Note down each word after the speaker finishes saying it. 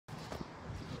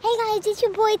Hey guys, it's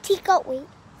your boy Tico. Wait,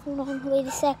 hold on, wait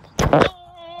a sec.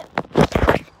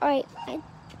 Alright,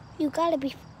 you gotta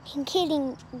be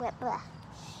kidding.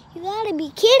 You gotta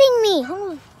be kidding me.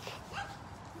 Hold on.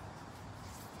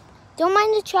 Don't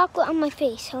mind the chocolate on my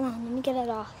face. Hold on, let me get it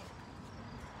off.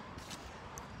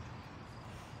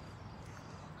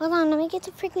 Hold on, let me get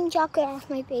the freaking chocolate off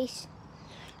my face.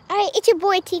 Alright, it's your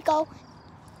boy Tico.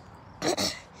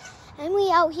 And we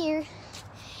out here.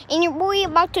 And your boy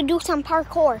about to do some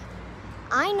parkour.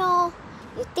 I know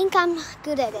you think I'm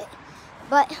good at it,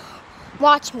 but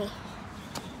watch me.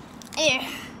 There.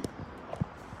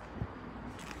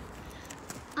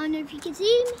 I don't know if you can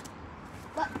see me,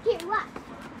 but here, watch.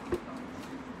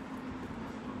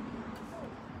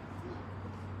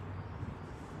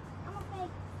 I'm okay.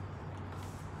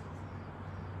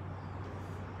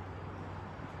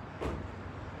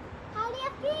 How do you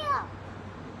feel?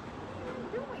 What are you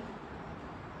doing?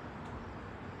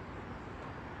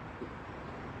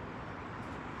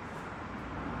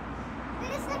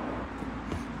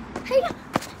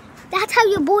 That's how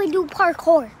your boy do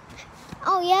parkour.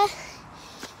 Oh yeah?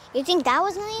 You think that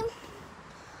was lame?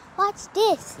 Watch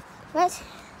this. What?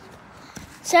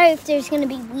 Sorry if there's gonna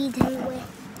be weeds anywhere.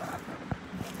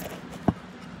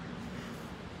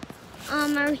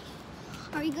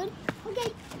 Are you good?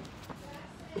 Okay.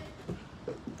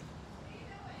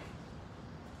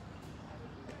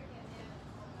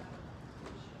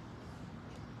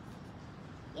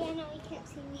 Yeah, no, you can't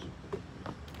see me.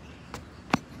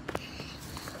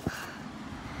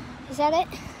 Is that it?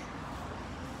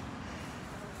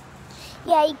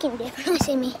 Yeah, you can definitely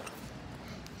see me.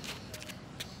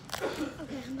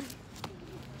 Okay, I'm on.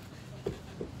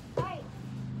 Alright,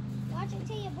 watch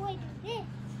until your boy do this.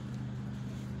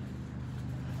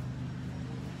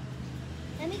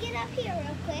 Let me get up here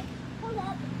real quick. Hold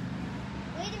up.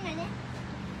 Wait a minute.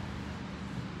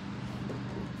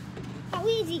 How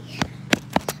easy.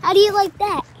 How do you like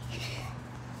that?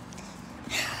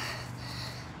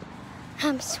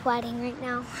 I'm sweating right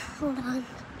now. Hold on.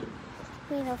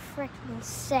 Wait a freaking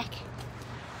sec.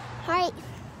 Alright.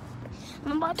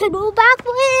 I'm about to do a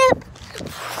backflip.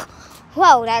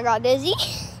 Whoa, that got dizzy.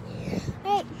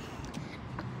 Alright.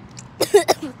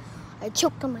 I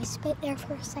choked on my spit there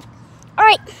for a sec.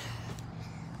 Alright.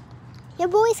 Your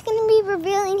boy's gonna be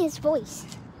revealing his voice.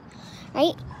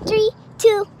 Alright. 3,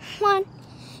 2, 1,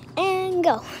 and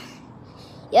go.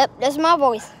 Yep, that's my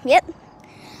voice. Yep.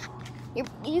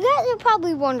 You guys are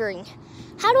probably wondering,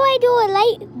 how do I do a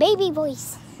light baby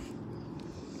voice?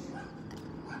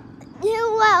 Yeah,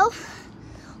 well,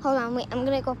 hold on, wait, I'm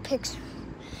gonna go pick some.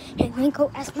 Let me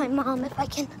go ask my mom if I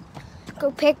can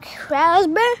go pick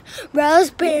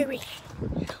raspberry.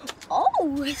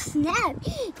 Oh, snap,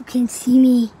 you can see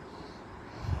me.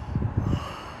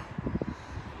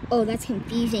 Oh, that's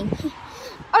confusing.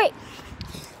 All right,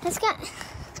 let's go.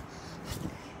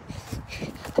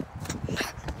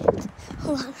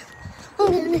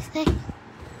 Hold on a sec.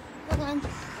 Hold on.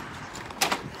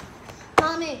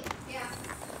 Mommy. Yeah.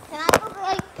 Can I go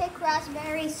pick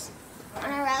raspberries on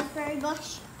a raspberry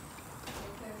bush?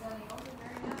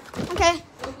 Okay.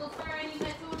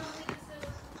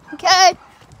 Okay.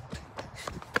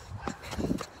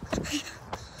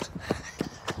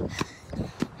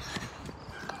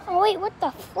 Oh wait, what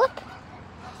the flip?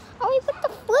 Oh wait, what the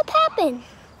flip happened?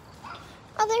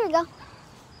 Oh, there we go.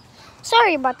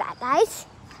 Sorry about that, guys.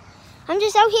 I'm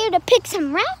just out here to pick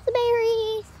some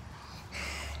raspberries.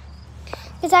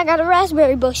 Because I got a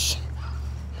raspberry bush.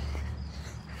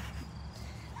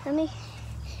 Let me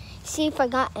see if I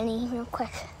got any real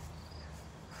quick.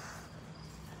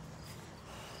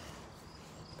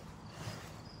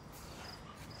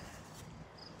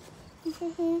 I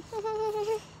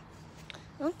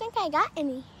don't think I got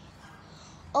any.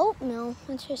 Oh, no,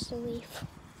 it's just a leaf.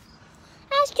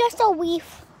 That's just a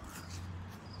leaf.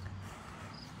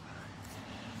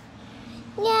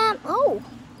 Yeah, oh,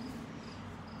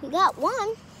 we got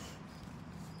one.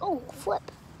 Oh, flip.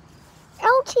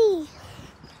 Ouchie.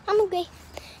 I'm okay.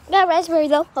 Got a raspberry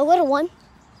though, a little one.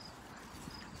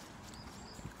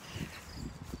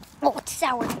 Oh, it's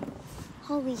sour.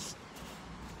 Holy.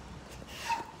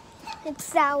 It's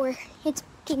sour. It's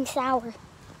fucking sour.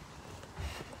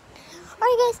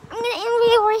 Alright guys, I'm gonna end the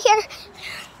video right here.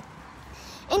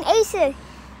 And Asa,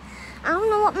 I don't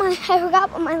know what I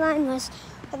forgot what my line was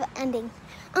for the ending.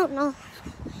 I don't know.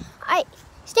 Alright,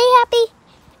 stay happy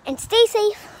and stay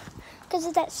safe because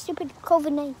of that stupid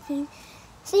COVID-19.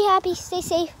 Stay happy, stay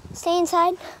safe, stay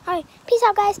inside. Alright, peace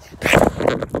out guys.